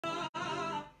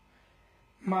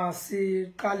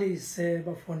Masiqalise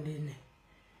bafondini.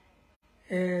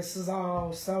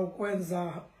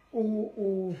 Sizawukwenza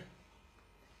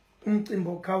umcimbi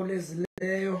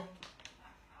okhawulezileyo.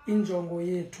 Injongo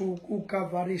yethu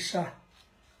ukukavarisha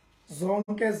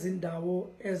zonke izindawo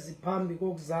eziphambi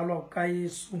kokuzalwa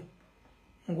kukaYesu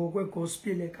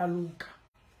ngokwegospel kaLuka.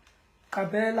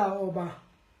 Qaphela oba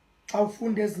xa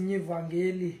ufunda ezinye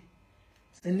ivangeli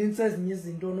zininzi ezinye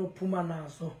izinto onophuma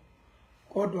nazo,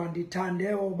 kodwa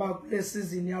ndithande oba kule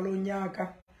season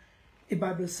yalonyaka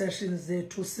iBible sessions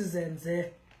zethu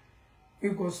sizenze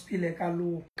kwigospel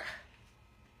kaLuka.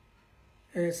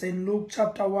 In Luke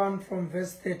chapter 1 from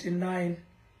verse 39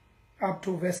 up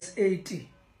to verse 80,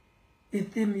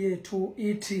 itheme yethu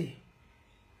ithi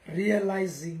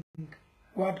realizing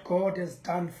what God has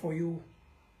done for you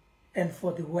and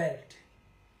for the world.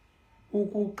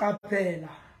 Ukuqaphela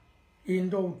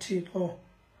into uThixo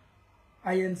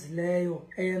ayenzileyo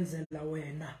eyenzela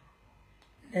wena,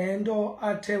 nento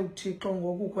athe uThixo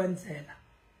ngokukwenzela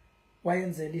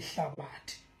wayenzela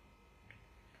ihlabathi.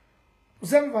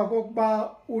 Usemva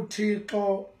kokuba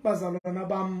uThixo bazalwana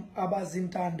bam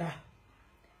abazintanda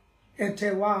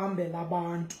ethe wahambela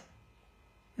abantu,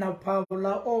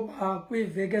 naphawula oba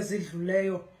kwiveki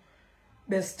ezidluleyo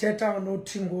besithetha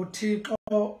nothi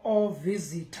ngoThixo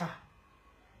ovisitor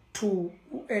to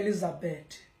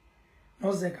Elizabeth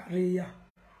noZechariah,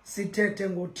 sithethe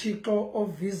ngoThixo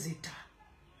ovisitor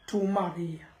to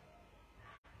Maria.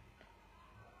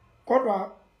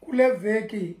 Kodwa kule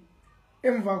veki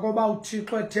emva koba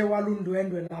uThixo ethe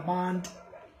walundwendwe labantu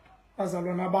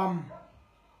bazalwana bam,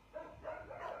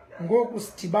 ngoku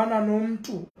sidibana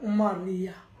nomntu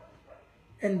uMaria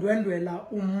endwendwela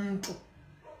umuntu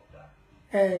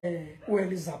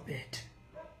uElizabeth.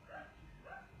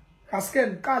 Kaske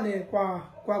ndiqale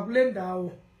kwa kule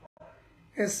ndawo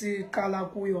esiqala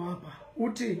kuyo apha.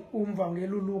 Uthi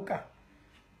umvangeli uLuka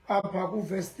apha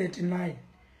kuverse 39,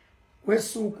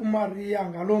 wesuku uMaria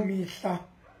ngaloo mihla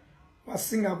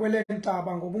wasinga kwele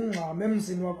ntaba ngobungxama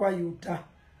emzini wakwaYuda,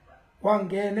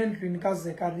 wangena endlwini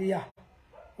kaZechariah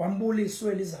wambulisa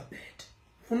uElizabeth.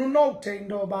 Funa unote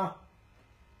into yoba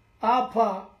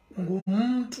apha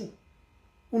ngumuntu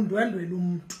undwendwela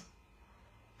umuntu.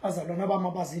 Bazalwana bam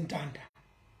abazintanda,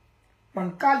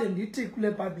 mandiqale ndithi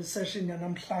kule Bible session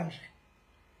yanamhlanje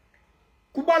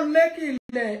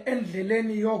kubalulekile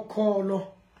endleleni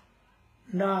yokholo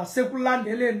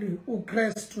nasekulandeleni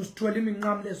uKristu sithwele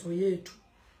iminqamlezo yethu,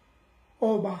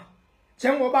 oba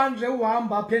njengoba nje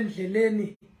uhamba apha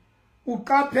endleleni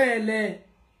uqaphele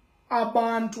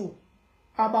abantu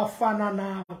abafana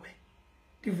nawe.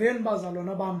 Ndiveni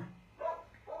bazalwana bam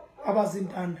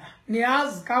abazintanda,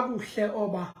 niyazi kakuhle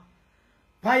oba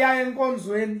phaya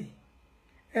enkonzweni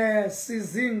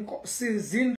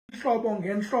sizinhlobo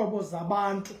ngenhlobo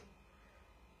zabantu,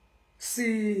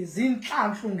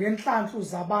 sizinhlanhlu ngenhlanhlu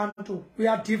zabantu. We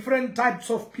are different types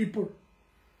of people.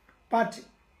 But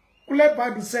kule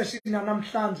Bible session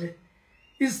yanamhlanje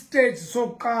istage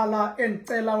sokuqala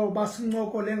endicela uba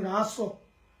sincokole ngaso,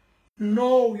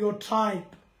 know your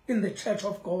tribe in the church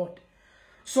of God,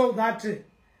 so that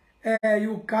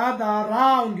you gather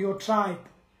around your tribe.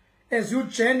 As you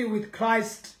journey with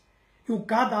Christ, you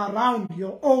gather around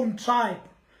your own tribe.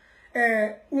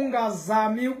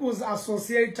 Ungazami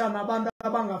ukuzi-associate nabantu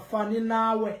abangafani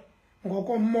nawe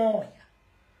ngokomoya,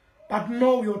 but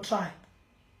know your tribe.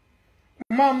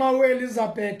 Mama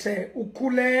uElizabeth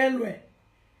ukhulelwe,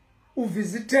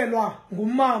 uvizitelwa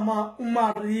ngumama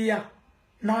uMaria,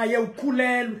 naye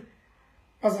ukhulelwe.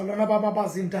 Bazalwana baba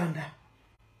bazintanda,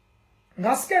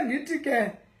 ngaske ndithi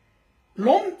ke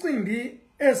lo mcimbi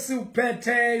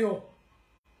esiuphetheyo,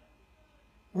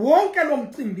 wonke lo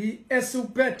mcimbi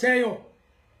esiuphetheyo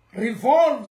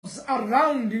revolves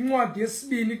around incwadi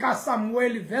yesibini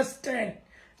kaSamuel verse 10,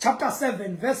 chapter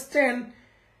 7 verse 10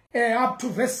 up to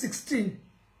verse 16.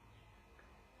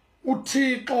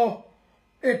 uThixo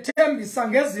ethembisa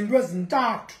ngezinto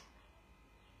ezintathu: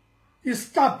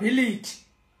 istability,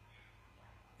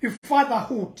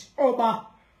 ifatherhood, oba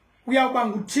uyawuba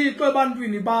nguThixo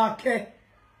ebantwini bakhe.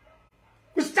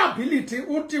 Istability,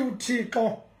 uthi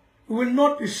uThixo will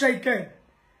not be shaken.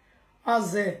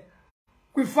 Aze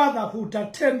kwifatherhood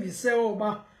athembise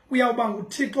oba uyawuba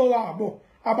nguThixo wabo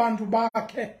abantu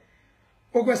bakhe.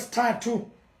 Okwesithathu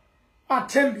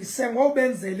athembise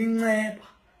ngobenzela inceba.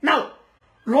 Now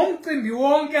lo mcimbi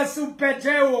wonke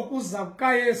siuphetheyo kuza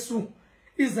kukaYesu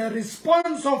is a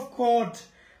response of God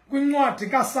kwincwadi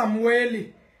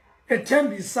kaSamueli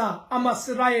ethembisa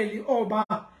amaSirayeli oba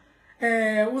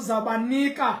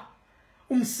uzabanika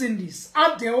umsindisi.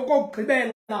 Ade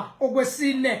okokugqibela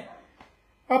okwesine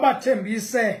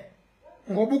abathembise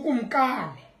ngoba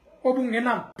ukumkani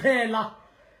obungena kuphela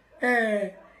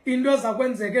into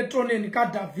ezakwenzeka etroneni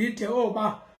kaDavide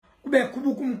oba kube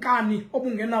kubukumkani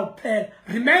obungena kuphela.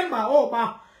 Remember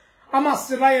oba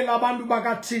amaSirayeli abantu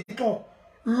bakaThixo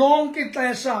lonke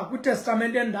ixesha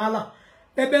kwiTestament endala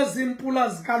bebezimpula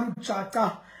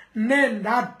zikalujaca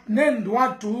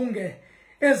nendwadunge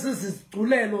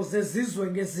ezizigculelo zezizwe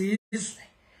ngezizwe.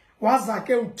 Waza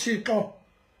ke uThixo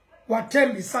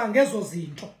wathembisa ngezo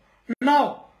zinto.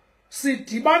 Now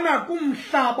sidibana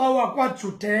kumhlaba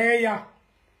wakwaJudeya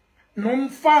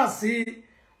nomfazi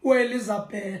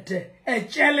uElizabeth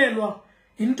etyelelwa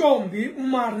intombi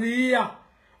uMaria.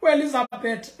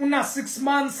 uElizabeth una 6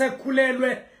 months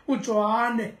ekhulelwe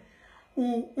uJohane.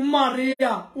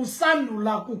 uMaria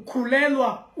usandula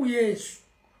kukhulelwa uYesu.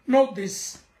 Note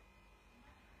this.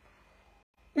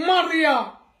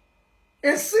 uMaria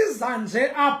esiza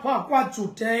nje apha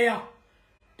kwaJudeya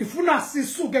ndifuna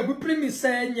sisuke kwipremise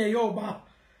enye yoba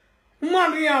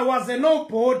uMaria was a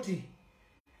nobody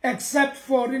except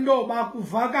for intoba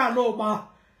kuvakala oba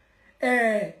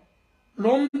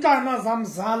lo mntana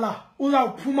zamzala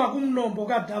uzawuphuma kumnombo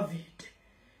kaDavide.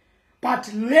 But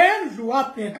lendlu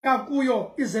wabheka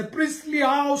kuyo is a priestly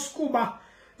house kuba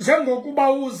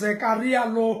njengokuba uZekaria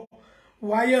lo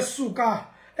wayesuka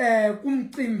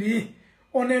kumcimbi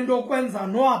onento kwenza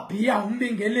noAbiya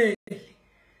umbingeleli.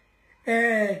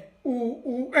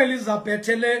 uElizabeth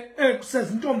le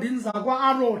kusezintombini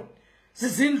zakwa-Aaron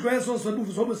zizindlu ezo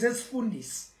zobe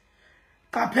sesifundisi.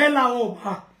 Qaphela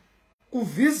oba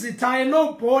kuvizitha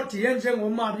enobhodi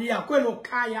enjengoMaria kwelo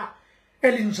khaya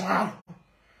elinjalo.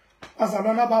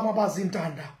 Bazalwana bami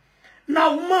abazintanda.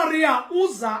 Now uMaria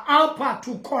uza apha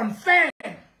to confirm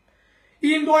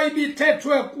into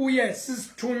ibithethwe kuye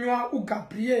sisithunywa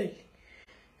uGabriel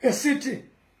esithi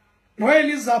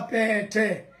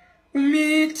noElizabeth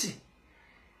umithi.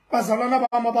 Bazalwana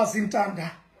bami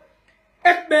abazintanda,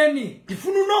 ekubeni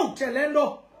ndifuna unowuthe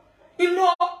lento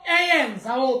into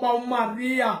eyenza oba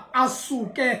uMaria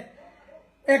asuke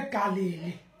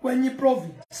eGalili kwenye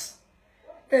province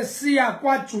esiya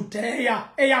kwaJudeya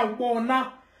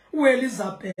eyawubona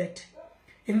uElizabeth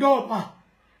intoba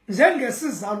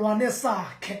njengesizalwane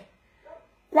sakhe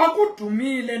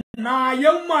kwakudumile naye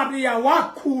uMaria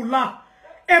wakhula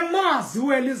emazi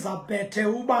uElizabeth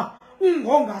uba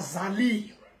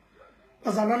ungongazaliyo.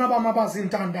 Bazalwana bami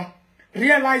abazintanda,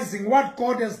 realizing what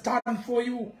God has done for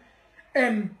you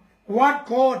and what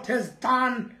God has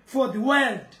done for the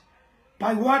world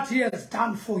by what he has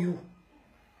done for you.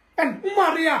 And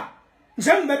uMaria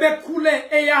njengebekhule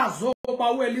eyazo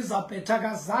oba uElizabeth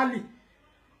akazali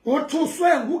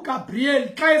wothuswe nguGabriel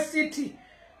xa esithi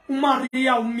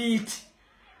uMaria umithi.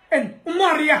 And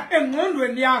uMaria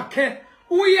engqondweni yakhe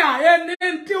uya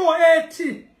enento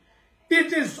ethi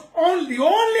it is the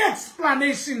only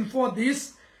explanation for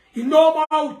this intoba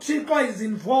uThixo is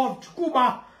involved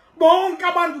kuba bonke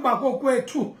abantu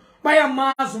bakokwethu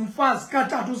bayamazi umfazi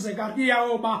katata uZekaria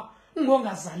oba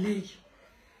ungongazaliyo.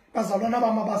 Bazalwana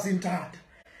bami abazintanda.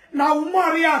 Na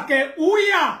uMaria ke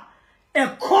uya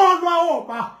ekholwa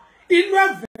oba into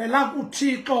evela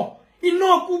kuThixo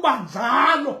inokuba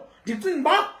njalo. Ndicinga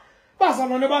ba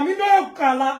bazalwane bami into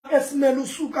yokuqala esimele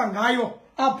usuka ngayo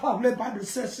apha kule Bible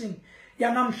session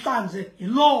yanamhlanje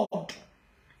yilonto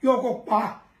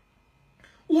yokuba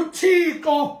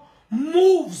uThixo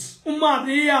moves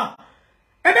uMaria.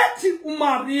 Ebethi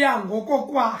uMaria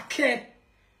ngokokwakhe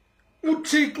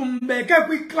uThixo umbeke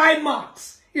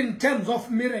kwi-climax in terms of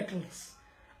miracles.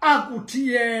 Akuthi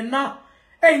yena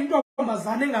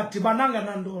eyintombazane engadibananga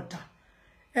nandoda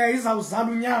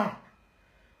izawuzala unyana.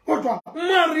 Kodwa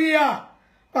uMaria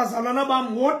bazalwana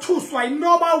bami wothuswa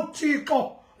intoba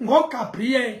uThixo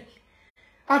ngoGabriel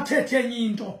athethe enye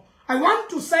into. I want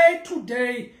to say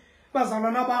today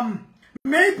bazalwana bami,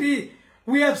 maybe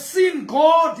we have seen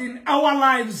God in our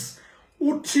lives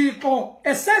uThixo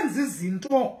esenza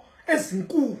izinto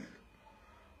ezinkulu.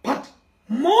 But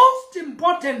most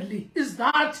importantly is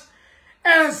that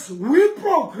as we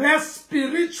progress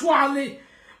spiritually,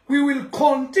 we will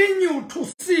continue to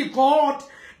see God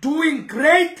doing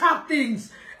greater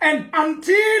things. And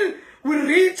until we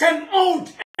reach an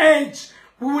old age,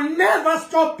 we will never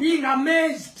stop being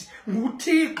amazed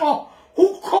nguThixo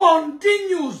who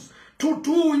continues to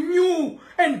do new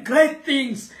and great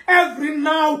things every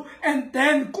now and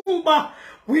then. Kuba,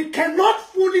 we cannot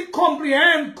fully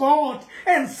comprehend God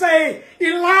and say,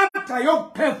 ilata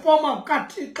yok performa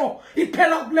kathixo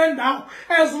iphela kule ndawo.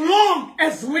 As long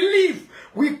as we live,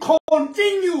 we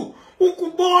continue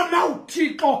ukubona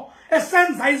uThixo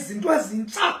esenza izinto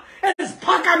ezintsha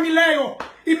eziphakamileyo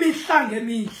imihla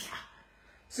ngemihla.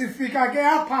 Sifika ke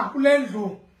apha kule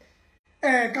ndlu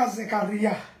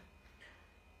kaZekaria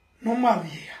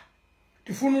noMaria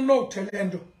ndifuna unothele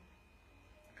nto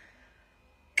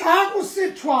xa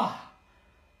kusithwa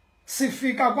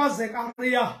sifika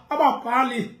kwaZekaria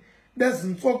ababhali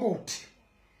bezintsokoti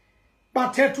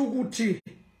bathetha ukuthi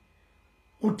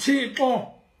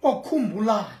uThixo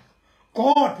okhumbulayo,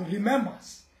 God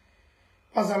remembers.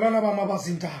 Bazalwana bam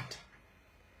abazintanda,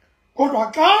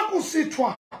 kodwa xa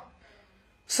kusithwa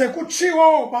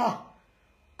sekutshiwo uba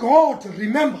God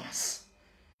remembers,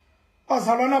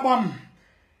 bazalwana bam,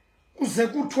 kuze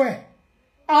kuthiwe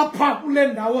apha kule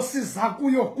ndawo siza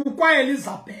kuyo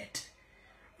kukwaElizabeth,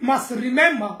 must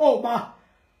remember oba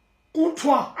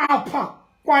kuthiwa apha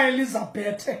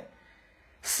kwaElizabeth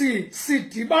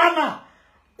sidibana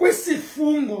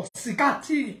kwisifungo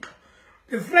sikaThixo.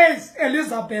 The phrase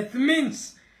Elizabeth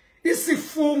means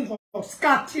isifungo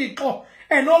sikaThixo,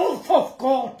 an oath of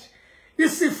God,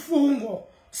 isifungo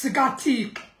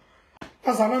sikaThixo.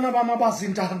 Bazalwana bam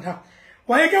abazintanda,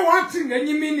 wayeke wathi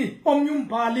ngenye imini omnye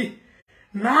umbhali,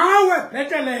 nawe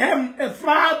Bethlehem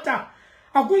Efrata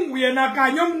akunguyena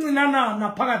kanye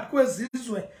omncinanana phakathi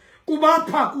kwezizwe, kuba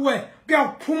apha kuwe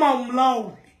kuyakuphuma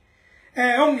umlawuli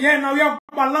onguyena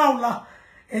uyakubalawula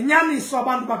enyaniso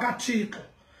abantu bakaThixo.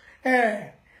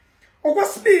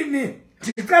 Okwesibini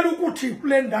ndicela ukuthi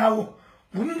kule ndawo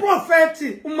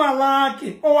ngumprofeti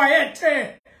uMalaki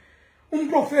owayethe,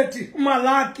 umprofeti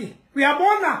uMalaki,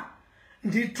 uyabona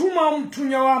ndithuma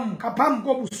umthunywa wam ngaphambi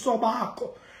kobuso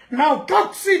bakho. Now xa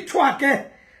kusithwa ke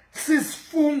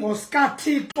sisifungo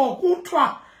sikaThixo,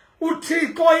 kuthiwa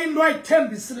uThixo into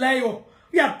ayithembisileyo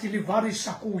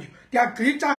uyadilivarisha kuyo.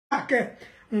 Ndiyagqitha ke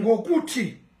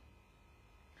ngokuthi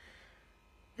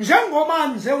njengoba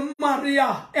nje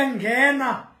uMaria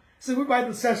engena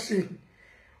sikwiBible session,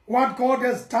 what God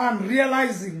has done,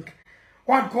 realizing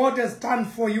what God has done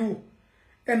for you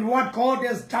and what God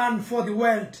has done for the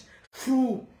world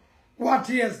through what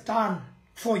he has done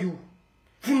for you.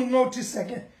 Funa notice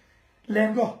ke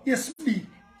lento yesibini.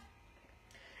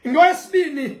 Into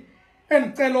yesibini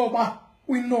endicela uba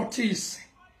uyinotice,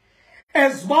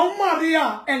 as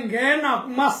uMaria engena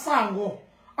kumasango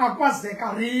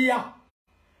akwaZekaria,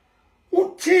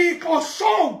 uThixo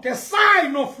showed the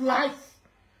sign of life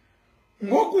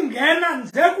ngokungena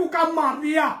nje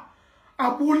kukaMaria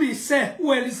abulise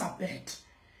uElizabeth.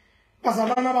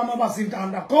 Bazalwana bam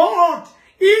abazintanda, God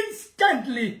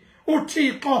instantly,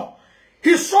 uThixo,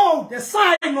 he showed the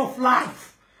sign of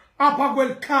life apha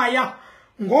kwelikhaya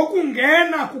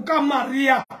ngokungena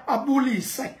kukaMaria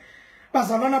abulise.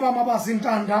 Bazalwana bam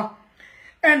abazintanda,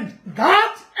 and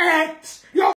that act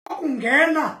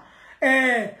yokungena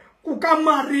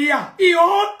kukaMaria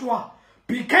iyodwa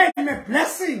became a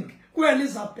blessing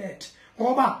kuElizabeth,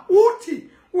 ngoba uthi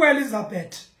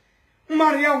uElizabeth,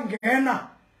 uMaria ungena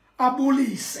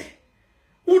abulise,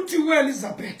 uthi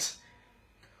uElizabeth,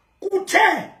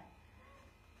 kuthe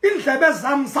indlebe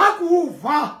zam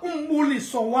zakuva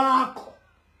umbuliso wakho,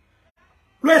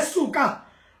 lwesuka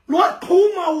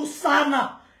lwaqhuma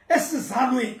usana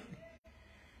esizalweni.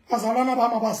 Bazalwana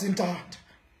bam abazintanda,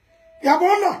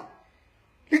 yabona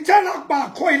lithena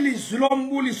kubakho ilizwi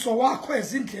lombuliso wakho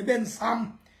ezindlebeni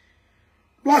zam,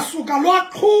 lwasuka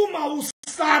lwaqhuma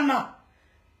usana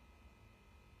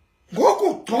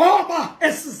ngokugcoba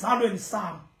esizalweni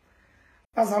sam.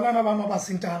 Bazalwana bam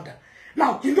abazintanda,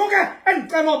 now into ke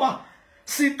endicela uba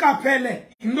siqaphele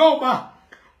into yoba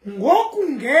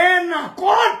ngokungena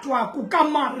kodwa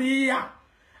kukaMaria,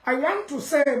 I want to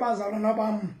say, bazalwana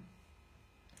bam,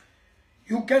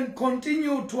 you can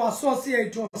continue to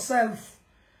associate yourself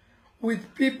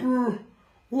with people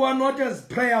who are not as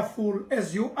prayerful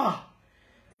as you are.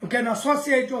 You can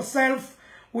associate yourself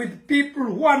with people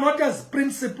who are not as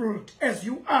principled as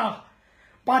you are.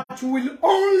 But you will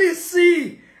only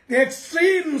see the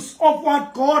extremes of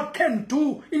what God can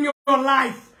do in your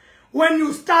life when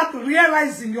you start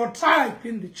realizing your tribe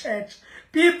in the church.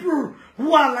 People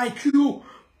who are like you,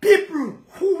 people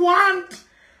who want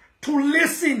to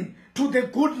listen to the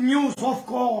good news of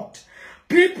God,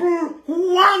 people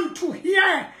who want to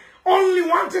hear only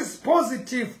what is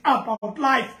positive about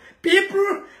life,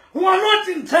 people who are not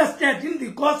interested in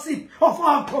the gossip of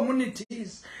our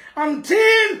communities.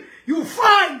 Until you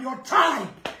find your tribe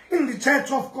in the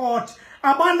church of God,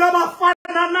 abantu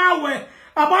abafana nawe,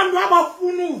 abantu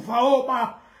abafuna uva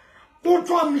oba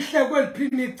kuthiwa mhle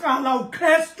kweliphini icala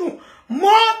uKristu,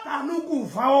 more than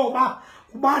ukuva oba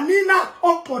kubanina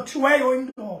ogxothiweyo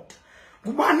indoda,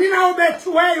 kubanina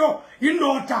obethiweyo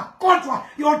indoda, kodwa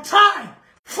your tribe,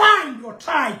 find your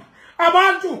tribe.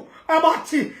 Abantu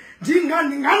abathi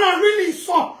ndinganalo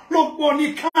iliso lokubona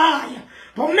ikhaya,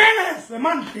 Domelezwe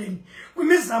mandleni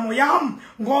kwimizamo yam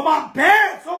ngoba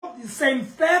birds of the same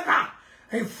feather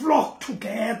they flock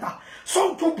together.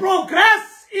 So to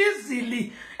progress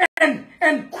easily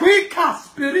and quicker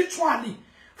spiritually,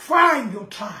 find your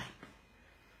tribe.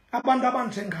 Abantu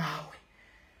abanjengawe.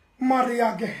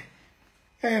 Maria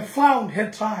found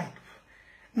her tribe.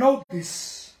 Note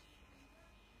this.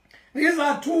 These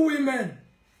are two women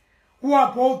who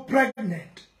are both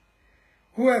pregnant,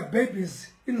 who have babies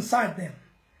inside them.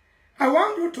 I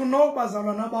want you to know,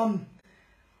 bazalwana bam,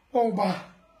 oba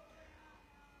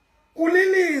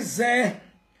ulilize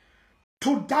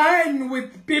to dine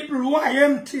with people who are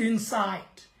empty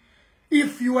inside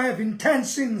if you have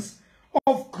intentions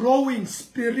of growing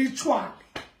spiritually.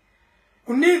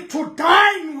 You need to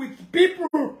dine with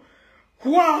people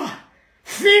who are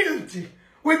filled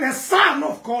with the Son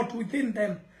of God within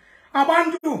them.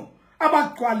 Abantu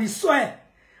abagcwaliswe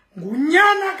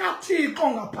ngunyana kaThixo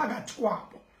ngaphakathi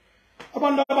kwabo.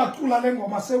 Abantu abacula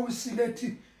lengoma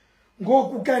sewisilethi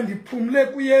ngoku ke ndiphumle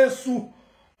kuYesu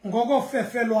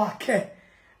ngokofefe lwakhe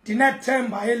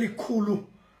ndinethemba elikhulu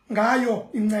ngayo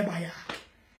inceba yakhe.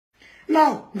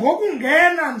 Now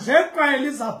ngokungena nje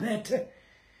kaElizabeth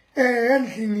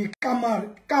endlini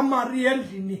kaMaria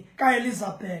endlini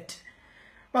kaElizabeth,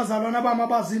 bazalwana bam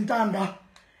abazintanda,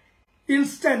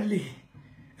 instantly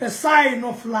a sign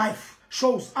of life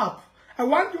shows up. I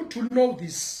want you to know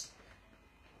this.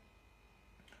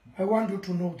 I want you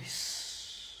to know this.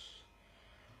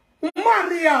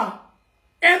 Maria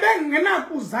ebengena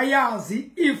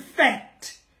kuzayazi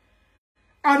effect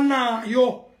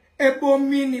anayo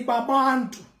ebomini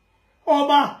babantu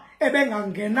oba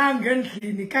ebengangenanga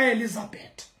endlini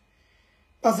kaElizabeth.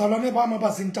 Bazalwane bam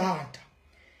abazintanda.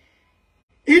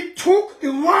 It took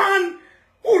the one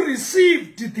who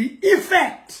received the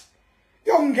effect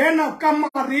yongena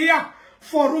kaMaria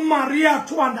for Maria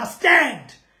to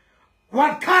understand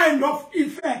what kind of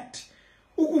effect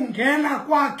ukungena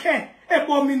kwakhe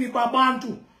ebomini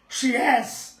babantu she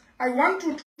has. I want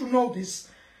you to know this,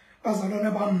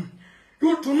 bazalwane bam.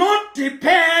 You do not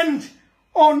depend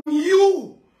on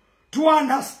you to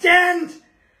understand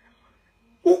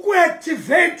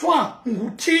ukuactivatwa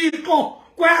nguThixo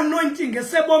kwe-anointing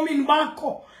esebomini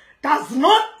bakho does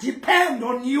not depend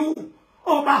on you.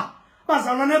 Oba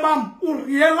bazalwane bam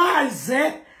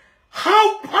urealize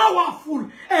how powerful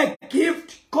a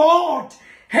gift God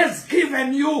has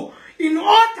given you. In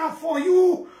order for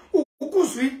you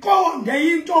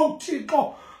ukuziqonde into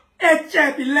uThixo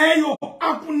etyebileyo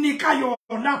akunika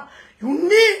yona, you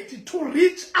need to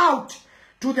reach out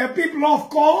to the people of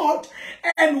God.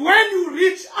 And when you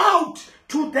reach out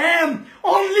to them,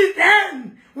 only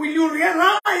then will you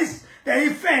realize the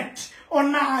effect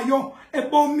onayo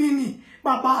ebomini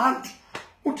babantu.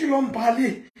 Uthi lo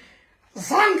mbhali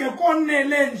zange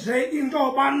konele nje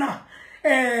into bana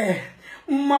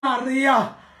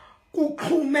Maria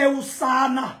kuxhume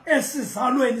usana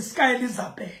esizalweni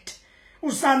sikaElizabeth,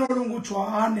 usana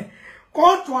olunguJohane,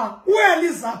 kodwa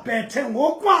uElizabeth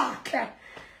ngokwakhe,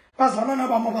 bazalwana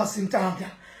bam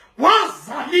abazintanda,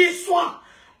 wazaliswa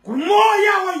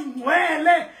ngumoya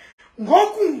oyingcwele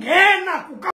ngokungena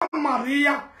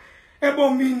kukaMaria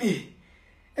ebomini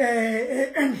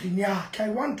endlini yakhe. I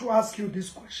want to ask you this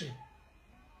question.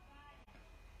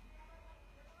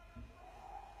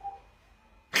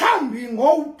 Mhlawumbi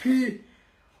ngowuphi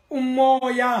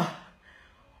umoya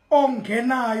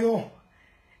ongenayo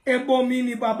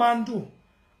ebomini babantu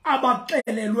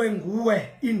abaxelelwe nguwe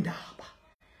indaba?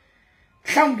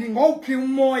 Mhlawumbi ngowuphi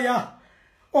umoya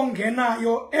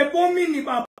ongenayo ebomini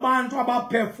babantu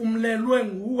abaphefumlelwe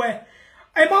nguwe,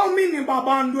 ebomini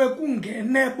babantu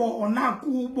ekungene bona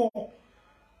kubo?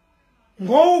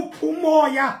 Ngowuphi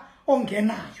umoya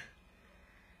ongenayo,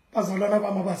 bazalwana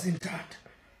bam abazintanda?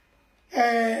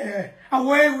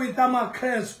 Away with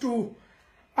amaKristu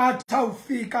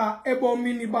athawufika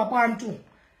ebomini babantu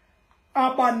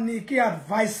abaniki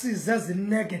advices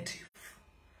ezinegative,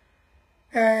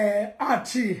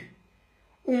 athi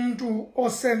umuntu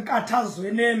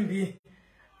osenkathazweni embi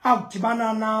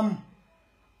akudibana nam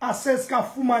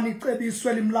asesikafumana icebiso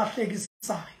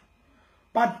elimlahlekisayo.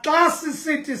 But xa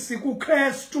sisithi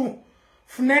sikuKristu,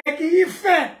 funeka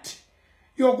i-effect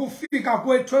yokufika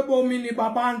kwethu ebomini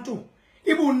babantu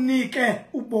ibunike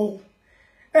ubomi.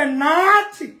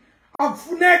 Enathi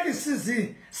akufuneki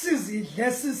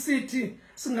sizidle sisithi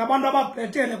singabantu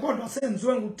ababhetele kodwa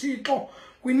senziwe nguThixo.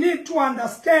 We need to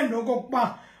understand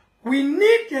okokuba we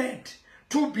needed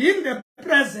to be in the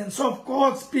presence of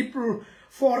God's people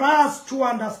for us to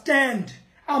understand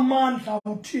amandla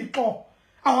uThixo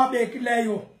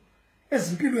awabekileyo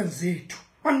ezimpilweni zethu.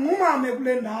 Andinqumame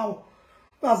kule ndawo,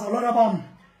 bazalwana bam.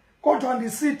 kodwa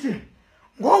ndisithi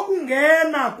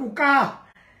ngokungena kuka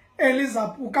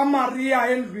Maria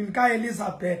endlwini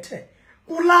kaElizabeth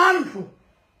kulandlu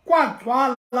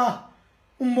kwagcwala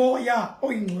umoya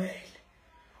oyingcwele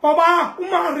ngoba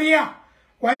uMaria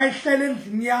wayehlele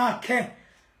endlini yakhe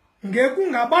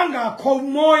ngekungabangakho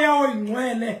umoya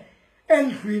oyingcwele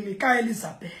endlwini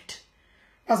kaElizabeth.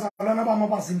 Bazalwana bami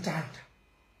abazintanda,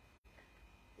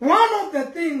 one of the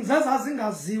things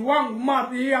ezazingaziwa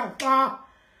nguMaria xa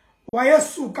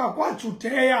wayesuka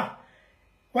kwaJudeya,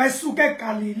 wayesuka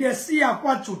eGalili esiya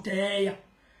kwaJudeya,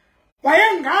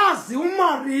 wayengazi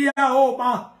uMaria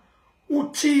oba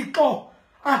uThixo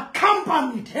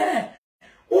accompanied her,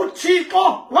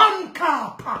 uThixo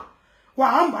wamkhapha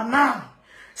wahamba naye.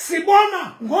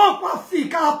 Sibona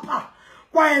ngokwafika apha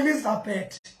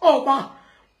kwaElizabeth oba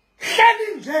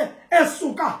hleli nje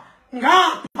esuka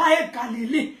ngapha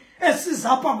eGalili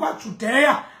esizapha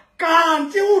kwaJudeya,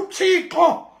 kanti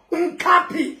uThixo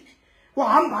umkhaphile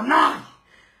wahamba naye.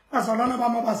 Bazalwana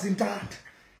bami abazintanda,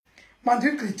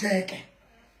 mandigqitheke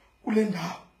kule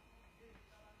ndawo.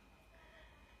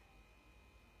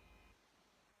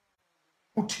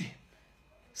 Uthi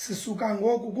sisuka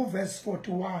ngoku kuverse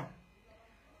 41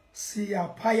 siya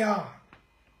phaya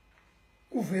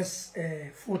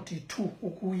kuverse 42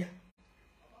 ukuya.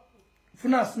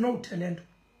 Funa sinothe lento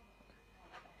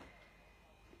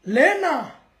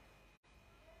lena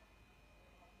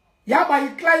yaba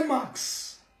yiclimax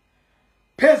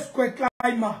phezu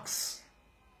kweclimax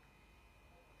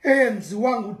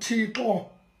eyenziwa nguThixo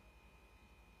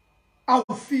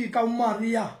awufika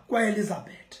uMaria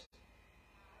kwaElizabeth.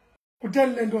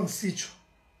 Kutheni lento ndisitsho?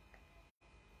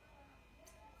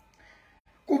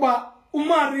 Kuba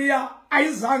uMaria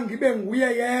ayizange ibe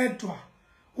nguye yedwa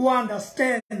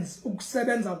who-understands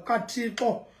ukusebenza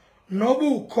kukaThixo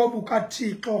nobukho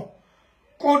bukaThixo,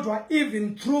 kodwa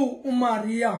even through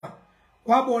uMaria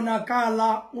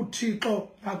wabonakala uThixo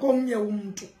nakomnye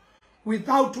umuntu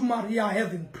without uMaria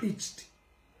having preached.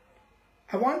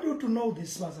 I want you to know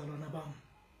this, bazalwana bam.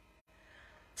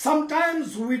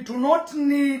 Sometimes we do not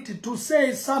need to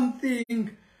say something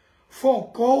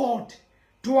for God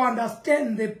to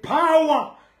understand the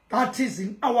power that is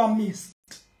in our midst.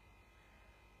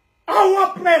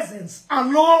 Our presence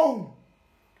alone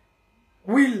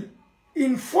will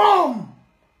inform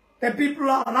the people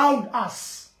around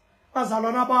us.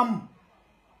 Bazalwana bam,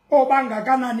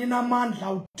 obangakanani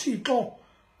namandla uThixo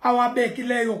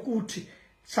awabekileyo kuthi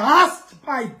just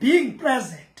by being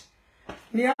present.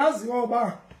 Niyazi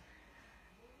oba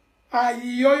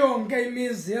ayiyo yonke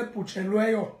imizi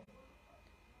ebhujelweyo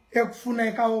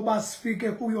ekufuneka oba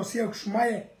sifike kuyo siye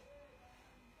kushumayela.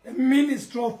 The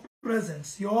ministry of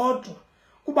presence yodwa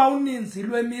kuba uninzi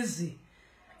lwemizi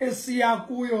esiya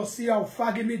kuyo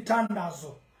siyawufaka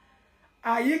imithandazo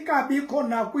ayikabikho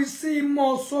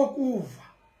nakwisimo sokuva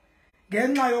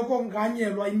ngenxa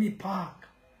yokonganyelwa imiphanga.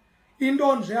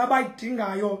 Into nje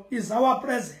abayidingayo is our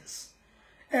presence,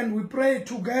 and we pray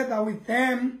together with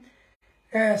them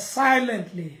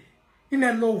silently in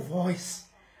a low voice.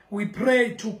 We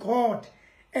pray to God,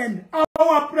 and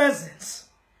our presence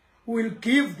will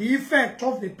give the effect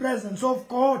of the presence of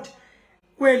God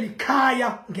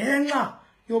kwelikhaya ngenxa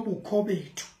yobukho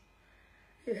bethu.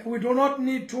 We do not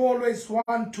need to always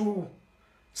want to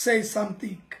say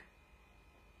something.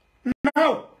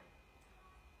 Now,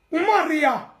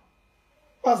 uMaria,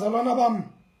 bazalwana bam,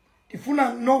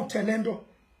 ndifuna note lento.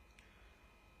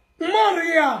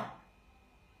 Maria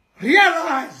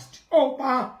realized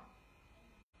oba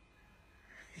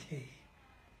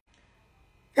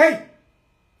hey,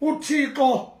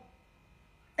 uThixo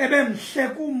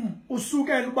ebemhle kum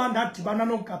usukela uba ndadibana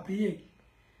noGabriel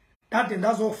ndade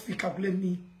ndazofika kule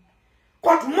mini.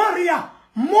 Kodwa Maria,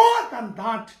 more than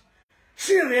that,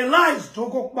 she realized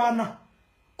okokubana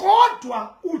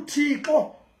kodwa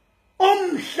uThixo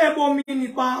omhle bomini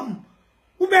bam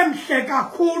ubemhle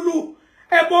kakhulu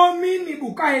ebomini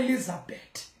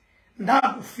bukaElizabeth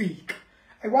ndakufika.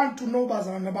 I want to know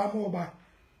bazalwane bam oba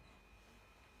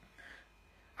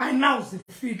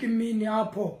ayinawuzifika imini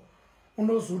apho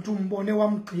unozuthi umbone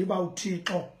wamgqiba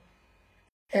uThixo,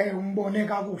 umbone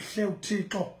kakuhle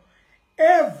uThixo.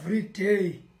 Every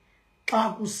day xa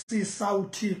kusisa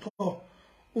uThixo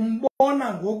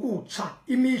umbona ngokutsha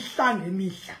imihla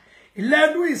ngemihla. Yile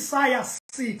nto Isaiah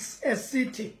 6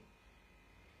 esithi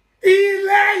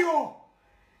ileyo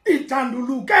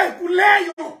ithanduluke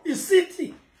kuleyo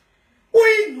isithi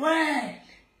uyingcwele,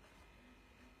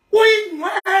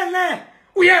 uyingcwele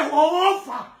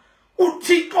uYehova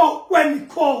uThixo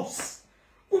wemikhosi.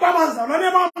 Kuba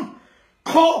bazalwane bam,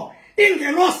 kho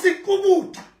ingelosi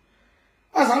iqubutha.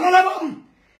 Bazalwane bam,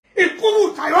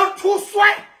 iqubutha yothuswe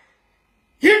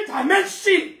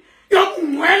yi-dimension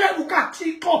yobungcwele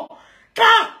bukaThixo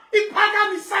xa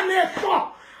iphakamisa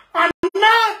amehlo.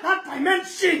 Another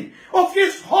dimension of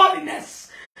His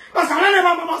holiness bazalwane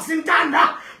bam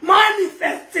abazintanda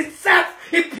manifests itself,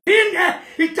 iphinde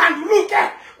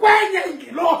ithanduluke kwenye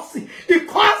ingelosi,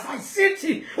 because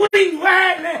ayisithi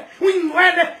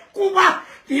uyingcwele kuba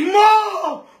the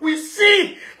more we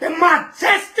see the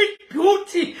majestic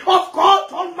beauty of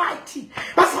God Almighty,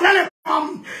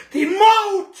 the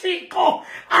more uThixo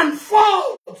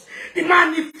unfolds the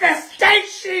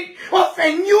manifestation of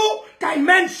a new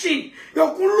dimension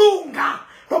yokulunga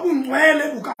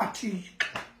lobungcwele bukaThixo.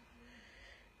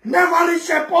 Never reach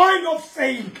a point of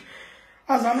saying,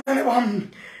 bazalwane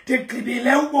bam,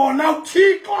 ndigqibile ubona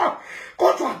uThixo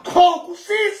kodwa qho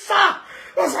kusisa.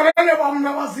 Bazalwane bam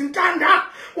nabazintanda,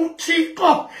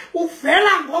 uThixo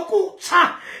uvela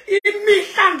ngokutsha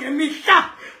imihla ngemihla.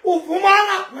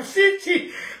 Uvumala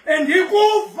kwesithi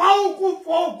ndikuva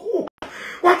ukuvoku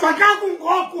kodwa xa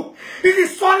kungoku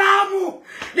iliso lam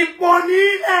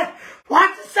libonile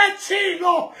wathi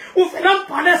setshilo. Uvela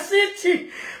mbhale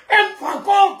sithi emva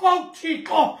koko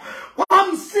uThixo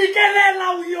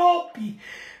wamsikelela uYobhi.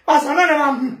 Bazalwane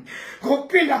bam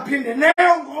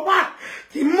ngokuphinda-phindeneyo ngoba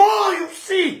the more you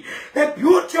see the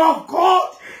beauty of God,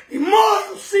 the more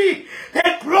you see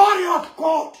the glory of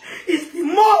God, is the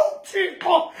more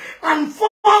uThixo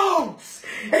unfolds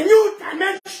a new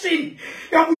dimension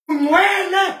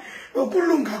yobungcwele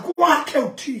nokulunga kwakhe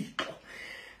uThixo.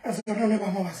 Bazalwane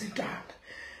bam abazintanda,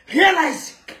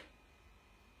 realizing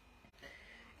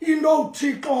into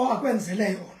uThixo akwenzele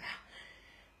yona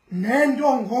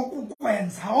nento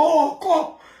ngokukwenza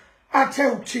oko athe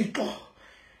uThixo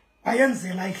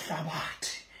wayenzela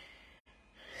ihlabathi.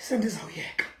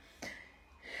 Sendizawuyeka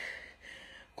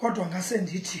kodwa ngase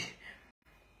ndithi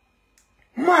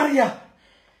Maria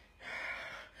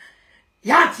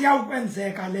yathi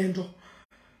yakwenzeka lento,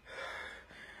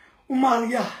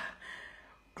 uMaria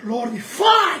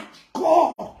glorified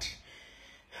God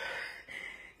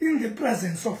in the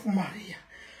presence of Maria,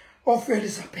 of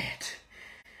Elizabeth.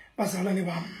 Bazalwane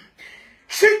bam,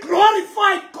 she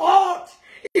glorified God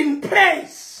in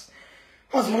praise.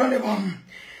 Bazalwane bam,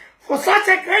 for such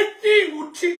a great thing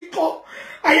uThixo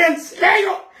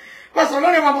ayenzileyo.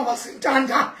 Bazalwane bam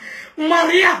abazintanda,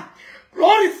 Maria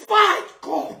glorified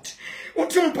God.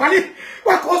 Uthi umbhali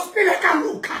weGospel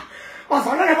kaLuka,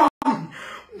 bazalwane bam,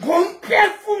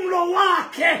 ngomphefumlo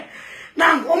wakhe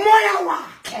nangomoya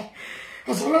wakhe.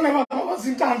 Bazalwane bam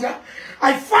abazintanda,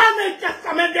 ayifane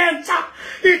iTestament entsha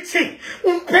ithi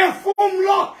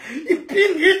umphefumlo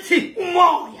iphinde ithi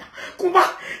umoya,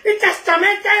 kuba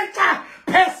iTestament entsha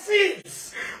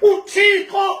perceives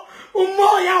uThixo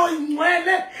umoya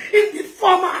oyingcwele in the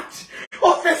format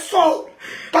of a soul.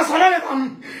 Bazalwane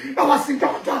bam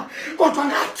abazintanda, kodwa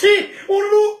ngathi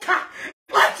uLuka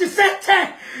athi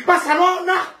sethe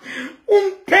bazalwana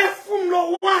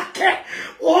umphefumlo wakhe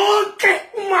wonke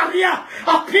uMaria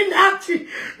aphinde athi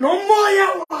nomoya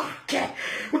wakhe.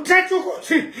 Uthetha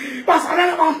ukuthi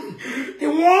bazalwana bam, the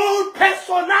whole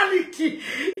personality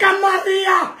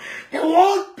kaMaria, the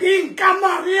whole being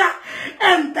kaMaria,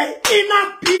 and the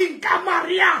inner being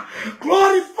kaMaria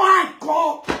glorified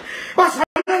God.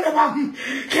 Bazalwane bam,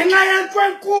 ngenxa yento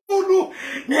enkulu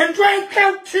nento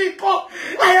entle uThixo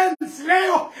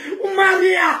ayenzileyo,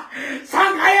 uMaria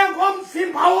zangaye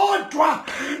ngomzimba wodwa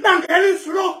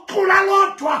nangelizwi lokucula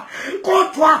lodwa,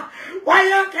 kodwa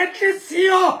waya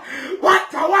ngenhliziyo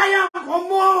wada waya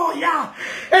ngomoya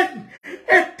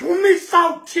edumisa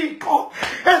uThixo,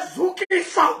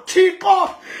 ezukisa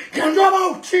uThixo njengoba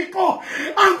uThixo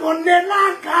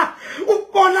angonelanga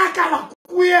ukubonakala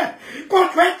kuye,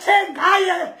 kodwa ethe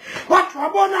ngaye wathi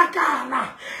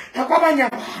wabonakala nakwabanye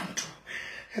abantu.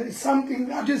 There is something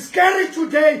that is scary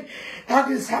today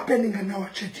that is happening in our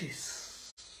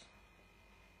churches.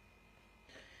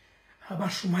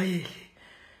 Abashumayeli,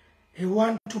 they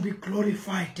want to be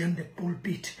glorified in the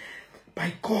pulpit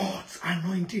by God's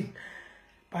anointing,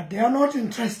 but they are not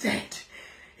interested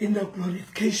in the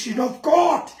glorification of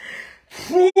God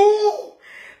through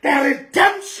the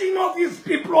redemption of His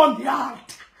people on the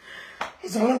earth.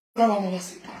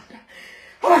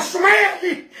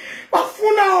 Abashumayeli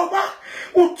bafuna oba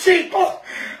uThixo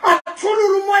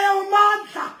athulule umoya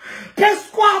wamandla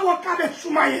phezu kwabo xa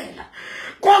beshumayela,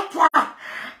 kodwa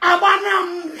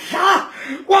abanamdla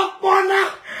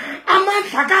wokubona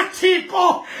amandla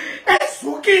kaThixo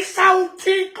ezukisa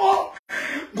uThixo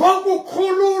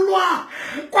ngokukhululwa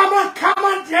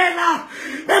kwamakhamandela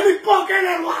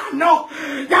nemixokelelwano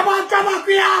yabantu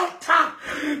abakwiyaltha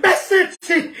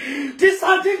besithi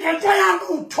ndisathi ngento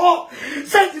yalutho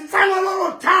senditsala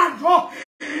lolo thando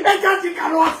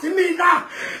endandikalwazi mina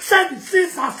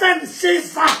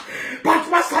sendisiza but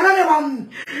bazalwane bam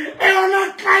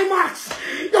eyona climax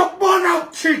yokubona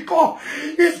uThixo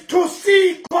is to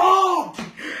see God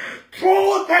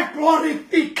through the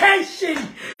glorification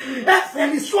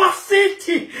eveliswa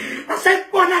sithi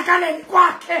nasekubonakaleni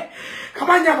kwakhe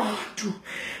ngabanye abantu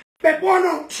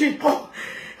bebona uThixo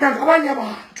ngabanye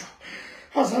abantu.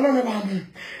 Bazalwane bami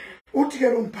uthi ke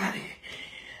lo mbhali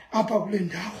apha kule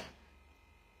ndawo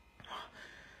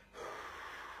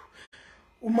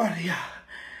uMaria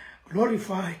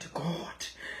glorified God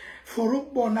for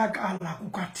ukubonakala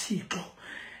kukaThixo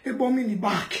ebomini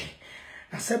bakhe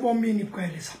nasebomini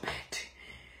bkaElizabeth.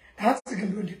 That's ke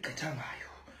into endigqitha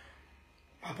ngayo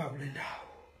apha kule ndawo.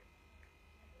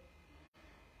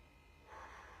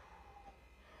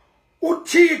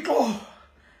 uThixo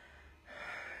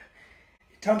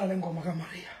ithanda le ngoma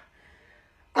kaMaria.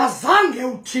 Azange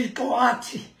uThixo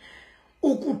athi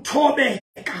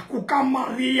ukuthobeka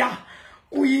kukaMaria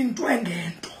kuyinto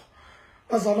engento.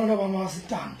 Bazalwane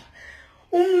bamazintanda,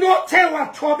 umuntu othe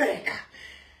wathobeka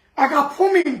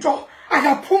akaphumi into,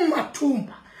 akaphumi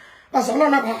mathumba.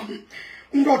 Bazalwane bami,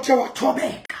 umuntu othe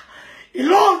wathobeka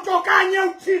iloo nto kanye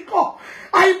uThixo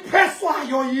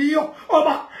ayipheswayo yiyo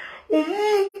oba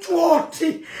umuntu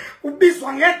othi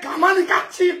ubizwa ngegama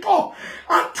likaThixo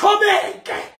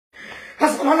athobeke.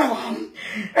 Bazalwane bami,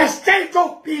 a state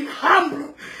of being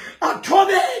humble,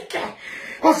 athobeke.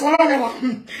 Bazalwane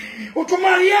bami, uthi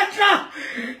uMaria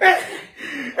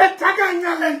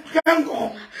ethakanyale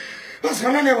ngengoma.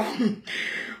 Bazalwane bami,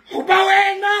 uba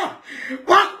wena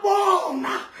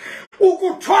wakubona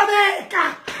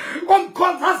ukuthobeka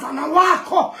komkhonzazana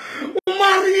wakho,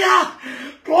 uMaria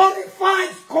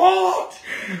glorifies God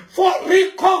for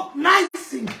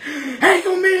recognizing her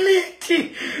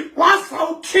humility. Waza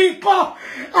uThixo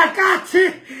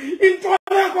akathi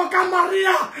intobeko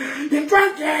kaMaria into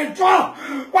engento,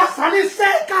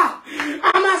 wazaliseka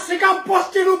amasiko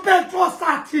apostoli uPetro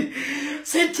sathi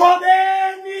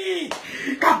sithobeni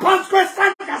ngaphansi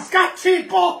kwesandla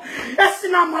sikaThixo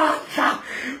esinamandla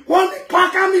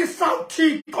woniphakamisa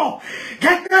uThixo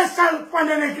ngexesha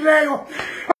elifanelekileyo.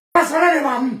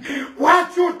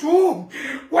 What you do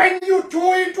when you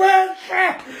do it well,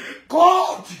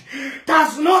 God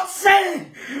does not say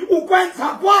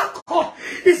ukwenza kwakho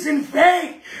is in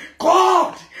vain.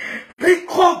 God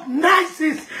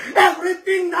recognizes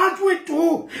everything that we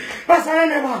do.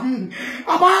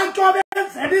 Abantu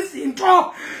abenza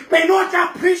izinto may not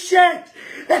appreciate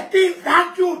the things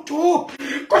that you do.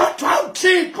 God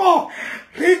uThixo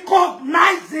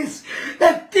recognizes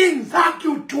the things that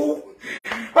you do.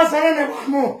 Bazalwane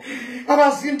bami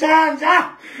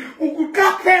abazintanda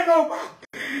ukuqaphela oba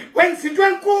wenza into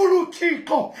enkulu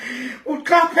uThixo,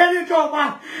 uqaphela into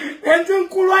oba lento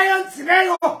enkulu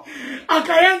ayenzileyo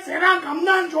akayenzelanga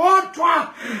mna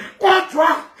njodwa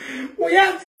kodwa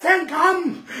uyenze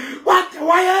ngam wade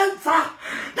wayenza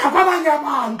nakwabanye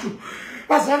abantu.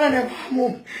 Bazalwane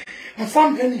bami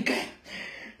asambeni ke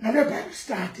nale Bible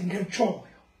study ngelitshoyo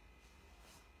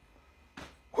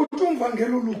kuthi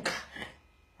umvangelo uLuka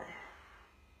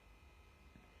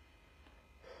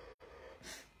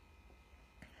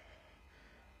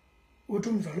uthi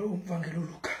umvangelo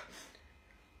uLuka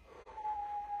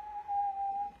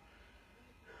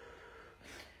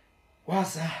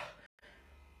waza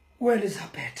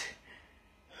uElizabeth.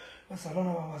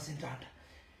 Bazalwana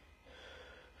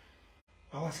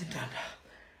babazintanda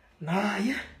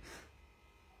naye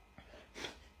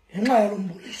ngenxa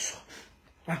yalombuliso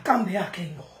maqambe yakhe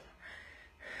ingoma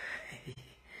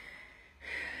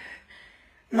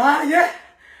naye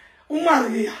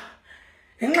uMaria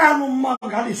ngenxa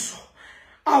yalommangaliso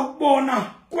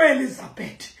awubona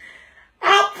kweElizabeth.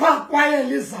 Apha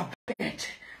kwaElizabeth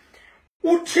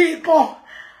uThixo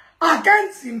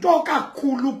akenzi into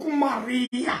kakhulu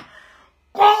kuMaria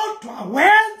kodwa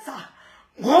wenza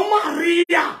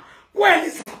ngoMaria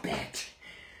kweElizabeth.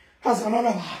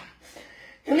 Bazalwana bami,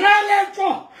 ngenxa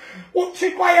lento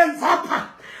uThixo ayenza apha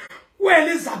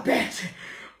kweElizabeth,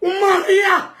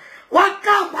 uMaria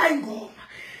waqamba ingoma.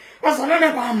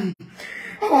 Bazalwane bami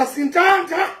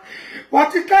abazintanda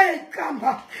wathi xa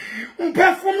eqamba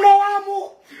umphefumlo wami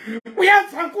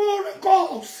uyenza nkulu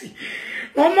inkosi,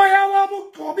 nomoya wami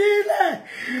ugcobile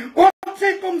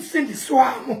ngoThixo umsindisi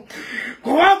wami,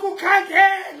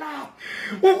 ngowakukhangela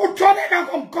ukuthobeka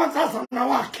komkhonzazana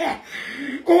wakhe.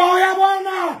 Kuba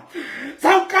uyabona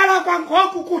zawuqala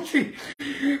kwangoku ukuthi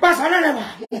bazalwane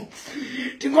bami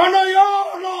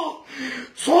ndingonoyolo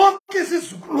zonke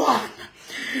izizukulwana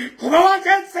kuba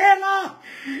wazenzela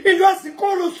into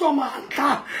ezinkulu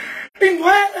somandla.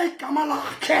 Ingcwele igama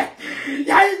lakhe,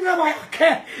 yayinweba yakhe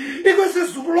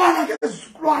ikwisizukulwana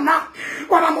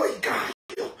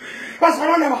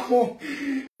wamo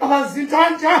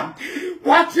abazintanda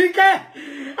wathi ke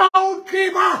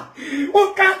awugqiba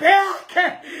uqabe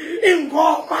yakhe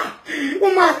ingoma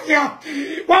uMaria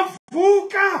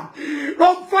wavuka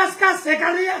lo mfazi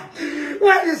kaZekaria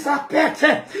uElizabeth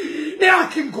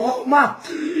yakhe ingoma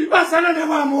bazalwane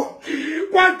wamo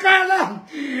kwaqala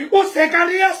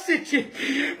uZekaria sithi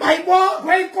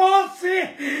bayibongwe inkosi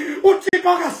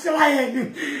uThixo kaSirayeli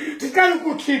ndicela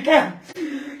ukuthi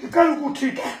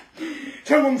ke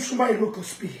njengomshumayeli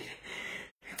wegospel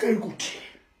ndicela ukuthi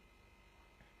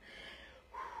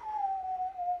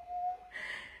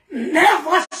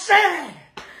never say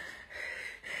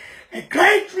the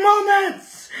great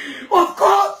moments of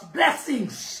God's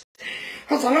blessings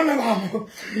with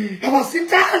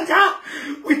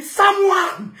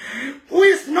someone who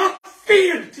is not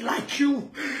filled like you.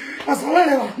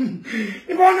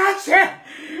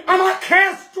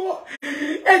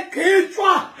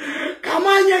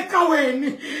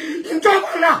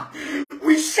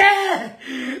 We share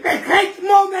the great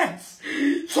moments.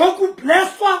 So good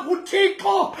bless one who take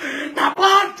off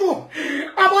Nabantu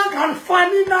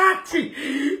Abagalfani Nati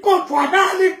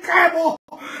Kotwanali Kabo.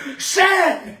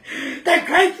 Share the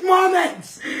great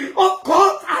moments of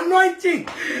God's anointing,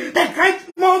 the great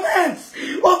moments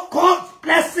of God's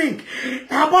blessing.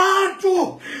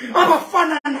 Nabantu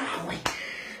Abafana Nawi.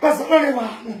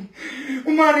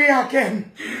 Maria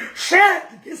again shared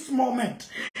this moment.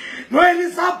 No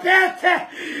Elizabeth,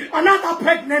 another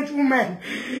pregnant woman.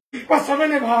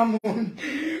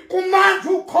 Command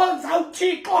who calls out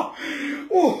Chico.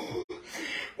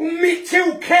 Umithi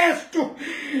ukhestu.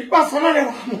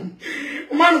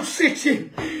 Man sitting.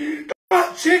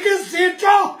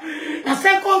 Chikizito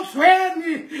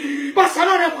nasekonzweni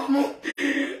basalone bamo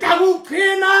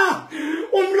tabuqina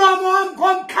umlomo wami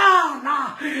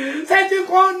ngomkhala sethi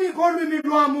ngoni ngolwimi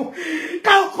lwami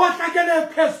kawukhohlakele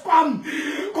phezu kwami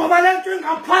ngoba lento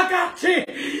ingaphakathi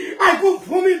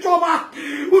ayikuvumi intoba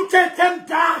uthethe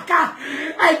mdaka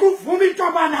ayikuvumi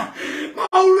intobana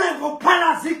mawulwe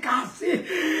ngokuphalaza igazi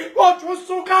kodwa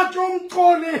usuka nje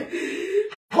umcholi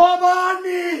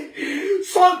Kobani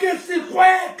sonke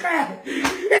sikweke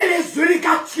elizwi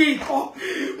kaThixo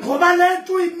ngoba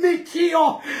lento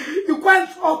imithiyo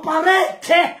ikwenza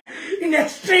operate in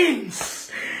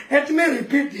extremes. Let me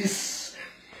repeat this.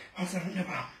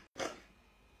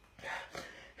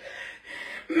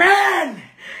 Men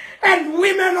and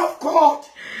women of God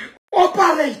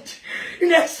operate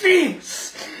in extremes.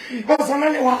 Our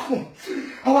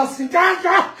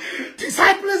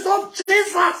disciples of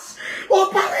Jesus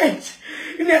operate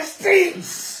in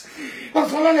extremes. Our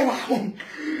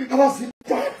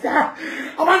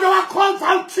calls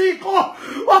out Chico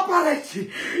operate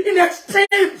in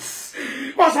extremes.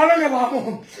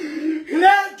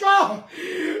 Lejo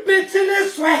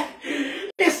bitiliswe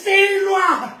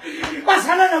isilwa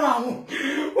basalana bamu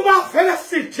uma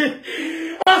felicity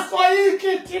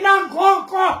asoyiki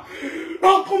tinangoko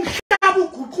nokumhlaba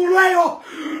uguqulweyo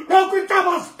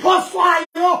nokwintaba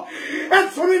siphoswayo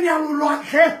enzulwini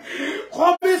yalulwandle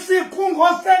ngoba isikhungo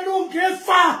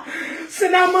selungisa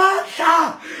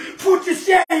sinamandla futhi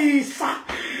siyayisa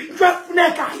into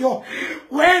efunekayo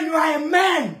when you are a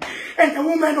man and a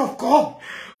woman of God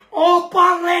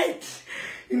operate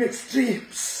in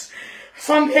extremes.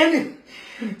 Sambeni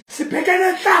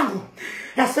sibhekene nhlangu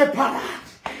yasePharani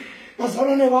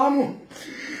bazalwane bami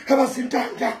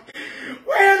abasintanda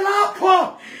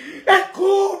welapho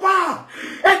eqhuba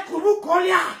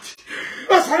uGoliath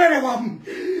bazalwane bami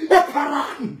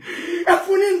ePharani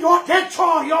efuna indoda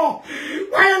etshoyo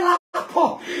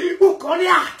welapho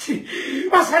uGoliath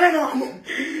bazalwane bami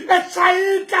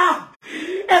etsayika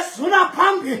esula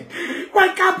phambi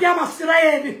kwekapi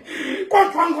yamaSirayeli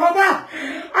kodwa ngoba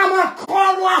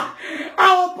amakholwa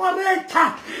aoperate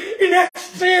in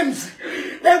extremes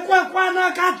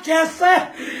lekwekwana kaJese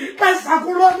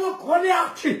kazakulona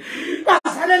uGoliath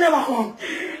bazalene babo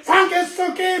sange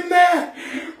sokime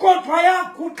kodwa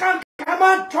yaguqa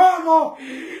amatholo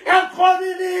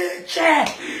ekhonilitshe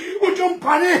uthi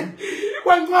umbhali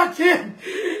wencwadi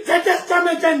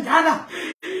zeTestament endala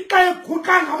xa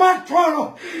eguqa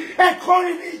ngamatholo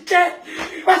ekhonilitshe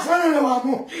bazalene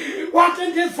babo wathi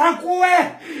ndiza kuwe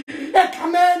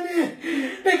ekhameni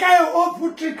likaYehova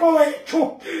uThixo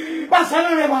wethu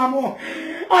bazalene babo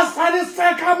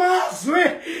asaliseka amazwi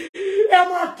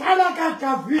emathala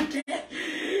kaDavide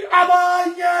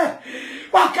abanye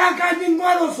bakhankanya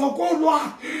inqwelo zokulwa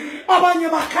abanye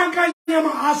bakhankanya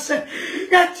amahashe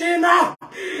yathina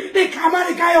igama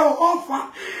likaYehova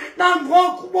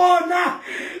nangokubona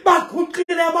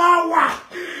baguqile bawa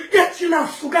yathina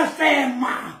suka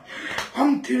sema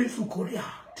amthilisa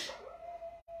uGoliath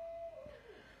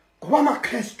ngoba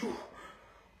amaKristu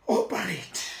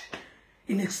operate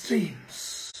in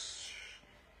extremes.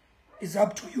 It's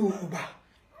up to you uba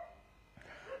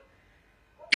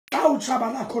xa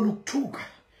utshaba lakho lukuthuka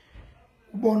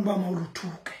ubona uba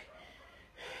mawuluthuke.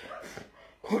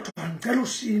 Kodwa ngicela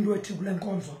ushindo ethi kule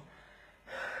nkonzo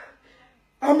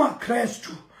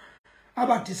amaKristu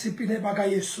abadisipline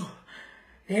bakaYesu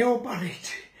they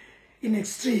operate in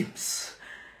extremes.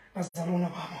 Bazalwana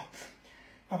bam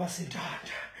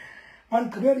abasithanda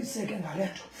mandigqibeliseke ngale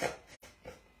nto.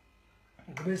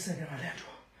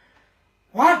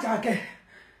 Wathi ke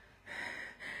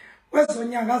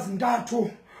kwezonyanga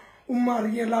zintathu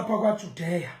uMaria lapha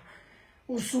kwaJudeya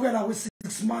usukela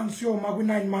kwi6 months yoma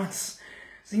kwi9 months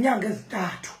zinyanga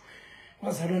ezintathu.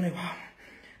 Bazalwane bam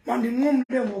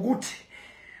mandinqumle ngokuthi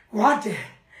wade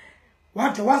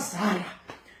wazala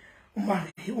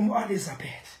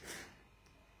uElizabeth.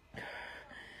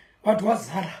 Wade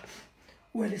wazala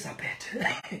uElizabeth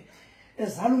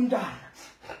ezala umntana.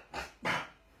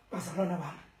 Bazalwana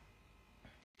bam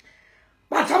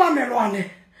bathi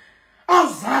abamelwane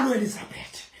awuzala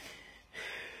uElizabeth.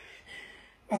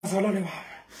 Bazalwane bam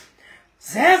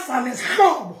zeza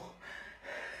nesihlobo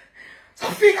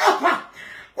zafika apha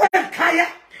kwekhaya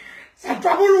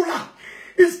zatwabulula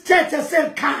isithethe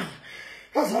sekhaya.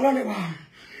 Bazalwane bam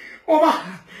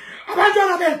oba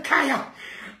abantwana bekhaya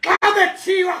xa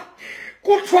bethiwa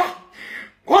kuthiwa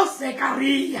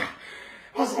ngoZekariya.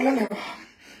 Bazalwane bam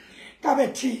xa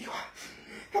bethiwa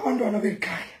abantwana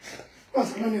bekhaya.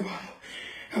 Bazalwane bam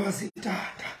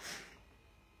abazithanda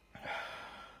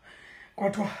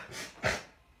kwathiwa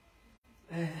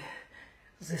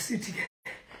zesithi ke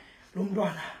lo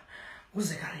mntwana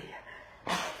uZekariya.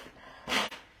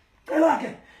 Cela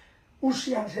ke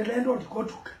ushiya nje le nto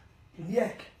ndigoduke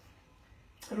ndiniyeke.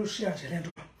 Cela ushiya nje le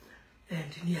nto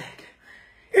ndiniyeke.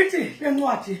 Ithi le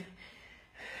ncwadi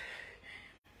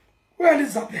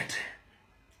uElizabeth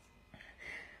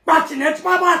bathi nethi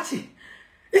babathi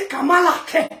igama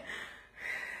lakhe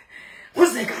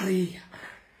uZekariya.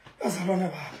 Bazalwana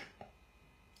bam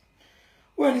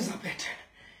uElizabeth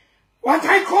wathi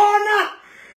ayikhona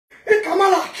igama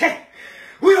lakhe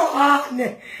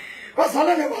uYohane.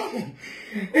 Bazalwane bam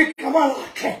igama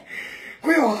lakhe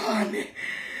uYohane.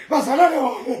 Bazalwane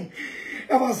bam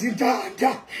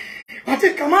abazintanda bathi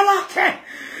igama lakhe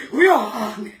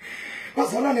uYohane.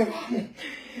 Bazalwane bam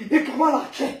igama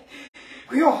lakhe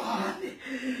uYohane.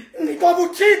 Ngoba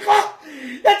uThixo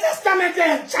eTestamente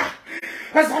entsha.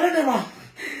 Bazalwane bam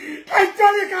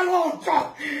ayitolika loo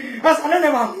nto.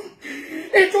 Bazalwane bam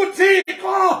ithi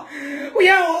uThixo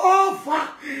uYehova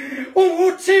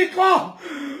unguThixo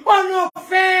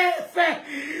onofefe.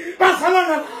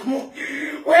 Bazalwane bam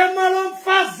wema lo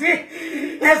mfazi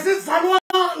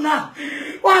nezizalwana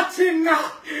wathi nqa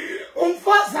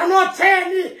umfazana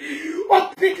otheni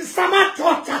ophikisa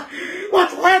amadoda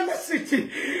wathi wema sithi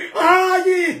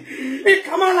hayi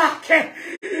igama lakhe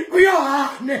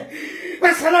uYohane.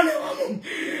 Bazalwane bam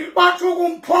bathi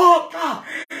ukumphoqa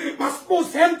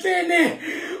masibuze emntwini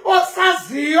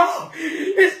osaziyo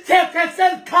isithethe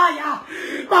selikhaya.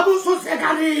 Babuza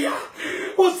uZekariya.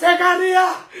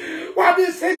 uZekariya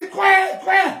wabisa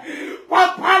iqweqwe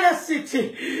wabhala sithi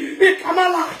igama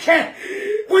lakhe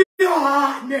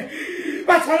uYohane.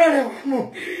 Bazalwane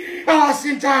bam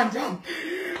abasintanda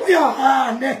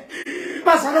uYohane.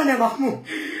 Bazalwane bam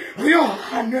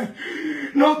uYohane.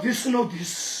 Know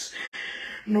this.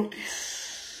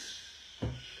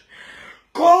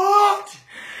 God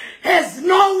has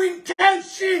no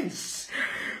intentions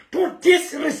to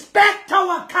disrespect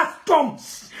our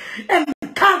customs and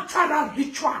cultural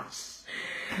rituals.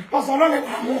 Bazalwane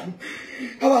bam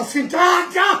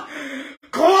abasintanda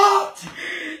God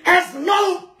has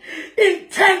no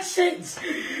intentions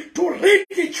to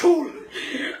ridicule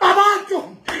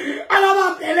abantu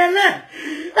ababambelele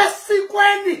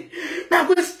esikweni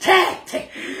nakwisithethe.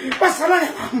 Bazalwane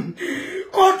bam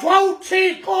kodwa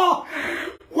uThixo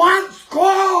once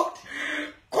God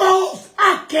goes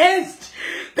against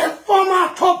the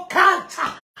format of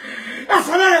culture.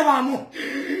 Bazalwane bam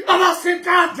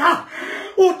abasintanda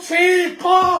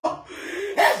uThixo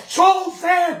has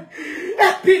chosen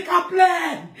a bigger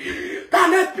plan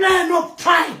than a plan of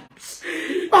tribes.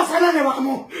 Bazalwane bam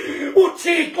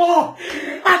uThixo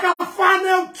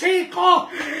akafane uThixo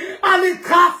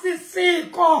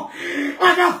alichasisiko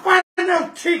akafane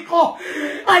uThixo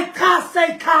ayichase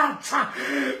ikhatsha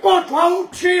kodwa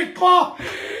uThixo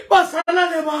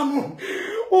basalane bam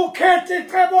ukhethe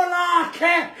icebo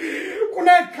lakhe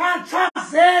kunekhatsha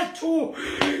zethu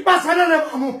basalane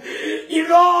bam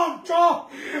ilonto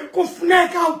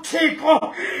kufuneka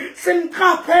uThixo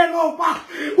simqaphele uba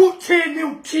uthini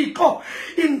uThixo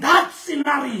in that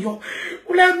scenario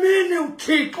kule mini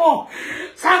uThixo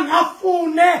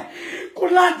sangafune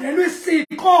kulandelwa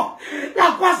isiko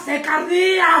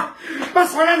lakwaZekariya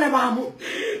basalane bam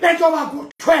lento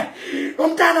bakuthiwe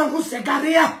umntana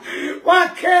nguZekariya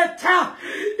wakhetha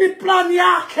iplan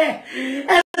yakhe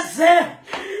eze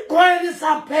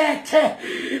kweLizabeth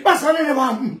basalane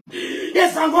bam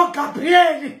yeza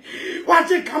ngoGabriel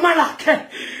wathi igama lakhe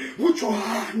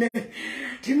uJohane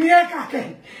ndimyeka ke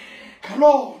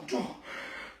ngaloo nto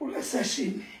kule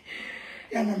session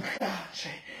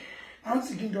yanamhlanje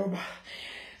nansi ke into yoba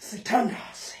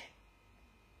sithandaze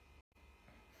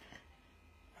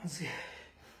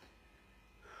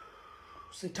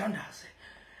sithandaze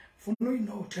funa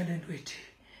uyinote le nto ethi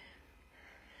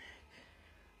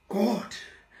God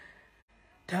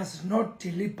does not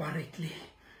deliberately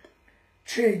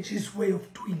change his way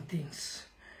of doing things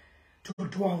to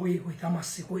do away with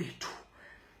amasiko ethu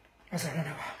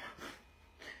azalana baba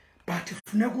but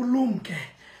funeka ulumke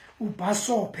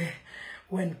ubhasophe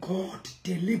when God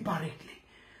deliberately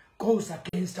goes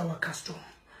against our custom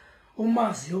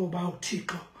umazi yoba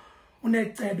uThixo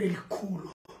unecebe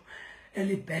elikhulu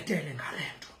elibhetele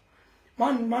ngalento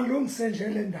manilungise nje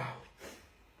le ndawo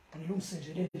manilungise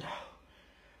nje le ndawo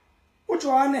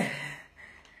uJohane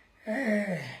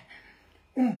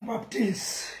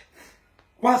umbaptist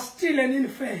was still an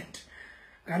infant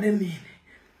ngale mini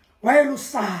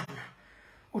wayelusana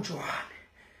uJohane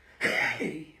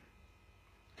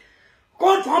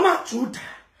kodwa amaJuda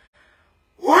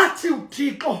wathi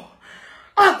uThixo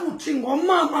akuthi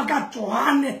ngomama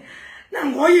kaJohane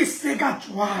nangoyise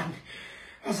kaJohane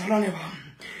azalwane bam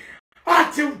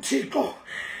athi uThixo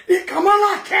igama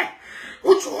lakhe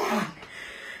uJohane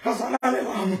azalwane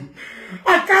bam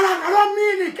aqala ngaloo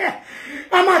mini ke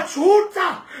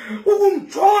amaJuda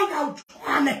ukumjonga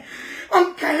uJohane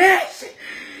amgeleshe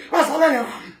azalwane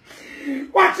bam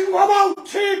wathi ngoba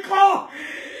uThixo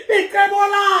icebo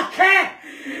lakhe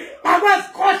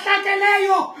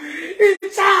akwezikhohlakeleyo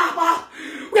intshaba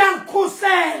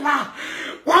uyakhusela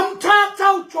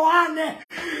wamthatha uJohane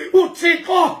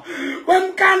uThixo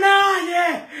wemkanaye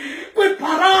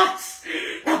kwibarracks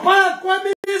naphakathi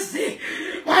kwemizi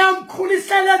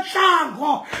wayamkhulisela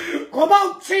entlango ngoba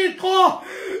uThixo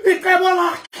icebo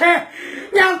lakhe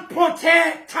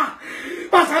uyaliprotecta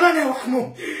bazalwane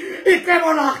wam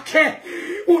icebo lakhe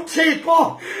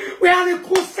uThixo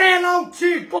uyalikhusela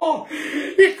uThixo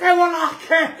icebo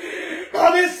lakhe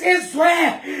noba isizwe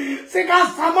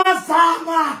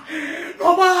singazamazama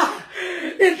noba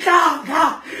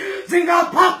intlanga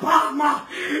zingaphaphama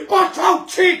kodwa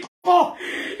uThixo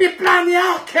iplan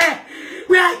yakhe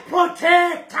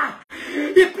uyayiprotecta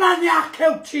iplan yakhe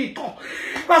uThixo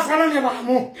bazalwane bam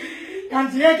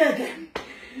mandiyeke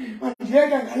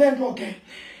ngale nto ke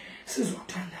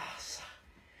sizothandaza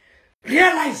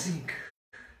realizing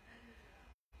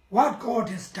what God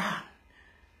has done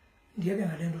ndiyeke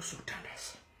ngale nto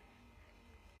sizothandaza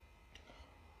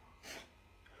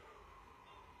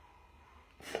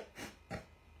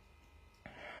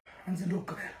anze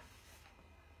ndogqibela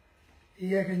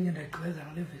iyeke nye ndayigqibeza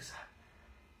ngale visa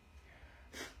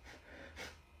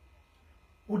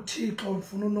uThixo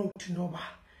ufuna unokuthi ntoba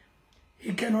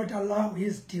he cannot allow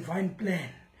his divine plan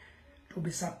to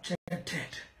be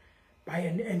subjected by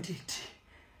an entity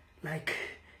like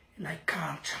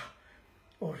culture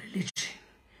or religion.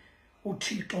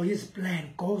 uThixo, his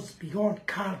plan goes beyond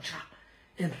culture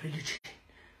and religion.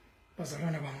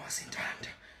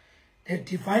 The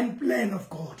divine plan of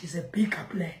God is a bigger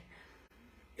plan.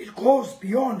 It goes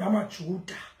beyond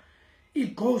amaJuda.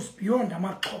 It goes beyond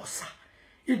amaXhosa.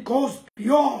 It goes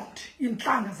beyond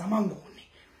intlanga zamanguni.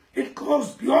 It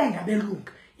goes beyond abelungu.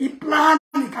 Iplan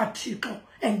kaThixo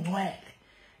engcwele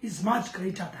is much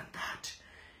greater than that.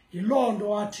 Yiloo nto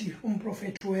wathi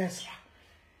umprofeti uEzra,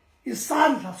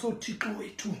 isandla soThixo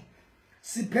wethu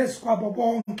siphezu kwabo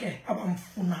bonke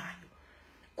abamfunayo.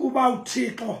 Kuba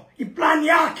uThixo iplan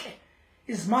yakhe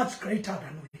is much greater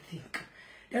than we think.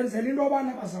 Yenzela into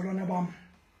yobana bazalwana bam,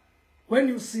 when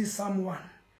you see someone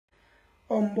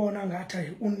ombona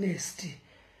ngathi unesti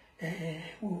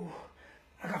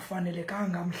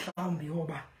akafanelekanga mhlawumbi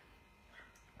yoba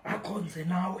akhonze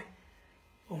nawe,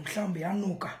 mhlawumbi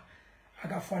yanuka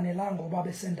akafanelanga oba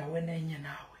besendaweni enye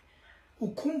nawe,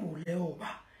 ukhumbule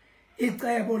yoba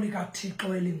icebo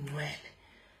likaThixo elingcwele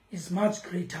is much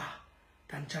greater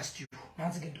than just you.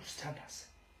 Nansi ke ndosithandaza.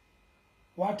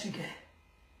 Wathi ke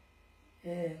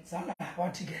nzala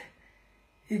wathi ke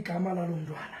igama lalo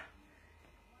mntwana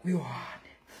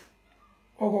uYohane.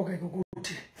 Oko ke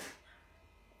ukuthi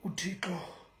uThixo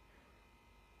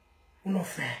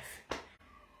unofefe.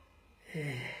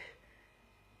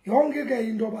 Yonke ke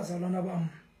into abazalwana bam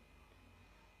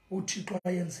uThixo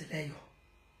ayenzileyo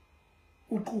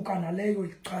uquka naleyo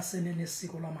ixhasene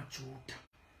nesiko lamaJuda.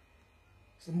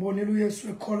 Simbonile uYesu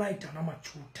ecollide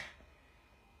namaJuda.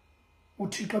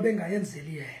 uThixo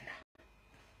bengayenzeli yena.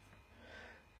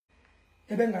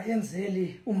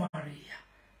 Ebengayenzeli uMaria.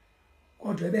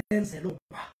 Kodwa ebenzela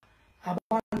ukuba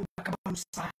abantu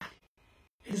bakabamsali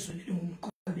elizweni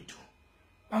lingumqwethu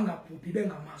bangabhubhi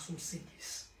bengamazi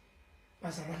umsindisi.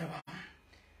 Bazalwana bam,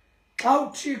 xa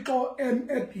uThixo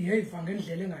ebehave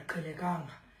ngendlela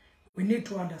engaqhelekanga, we need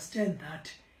to understand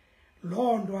that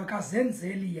loo nto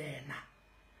akazenzeli yena,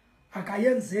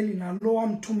 akayenzeli nalo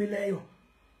wamthumileyo,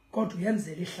 kodwa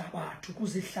uyenzela ihlabathi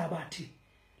ukuze ihlabathi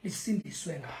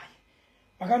lisindiswe ngaye.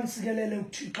 Makanisikelele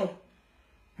uThixo,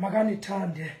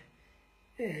 makanithande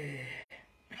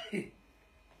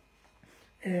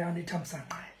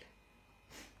anithamsanqele.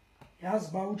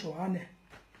 Yazi ba uJohane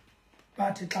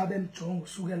bathi xa bemjonga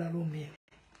usukela lo mini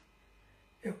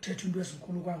ekuthetha into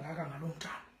ezinkulu kangaka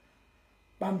ngalomntana,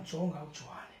 bamjonga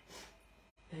uJohane,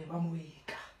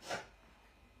 bamuyika,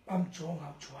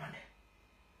 bamjonga uJohane,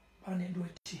 banento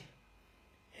ethi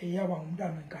eyaba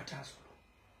ngumntana wenkathazo lo.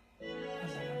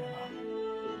 Bazalwana bam,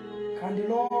 kanti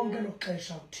lonke lo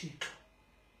xesha uThixo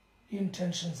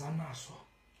intentions anazo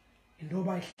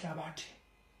intoba ihlabathi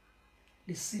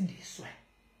lisindiswe,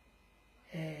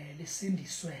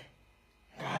 lisindiswe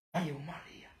ngaye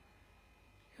uMaria.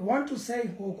 I want to say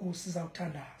ngoku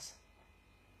sizawuthandaza.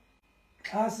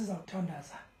 Xa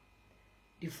sizawuthandaza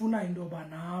ndifuna intoba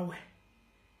nawe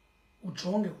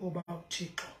ujonge kuba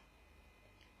uThixo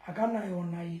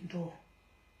akanayona into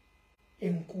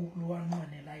enkulu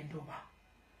wanqwenela intoba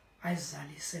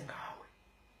ayizalise ngawe.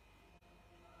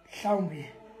 Mhlawumbi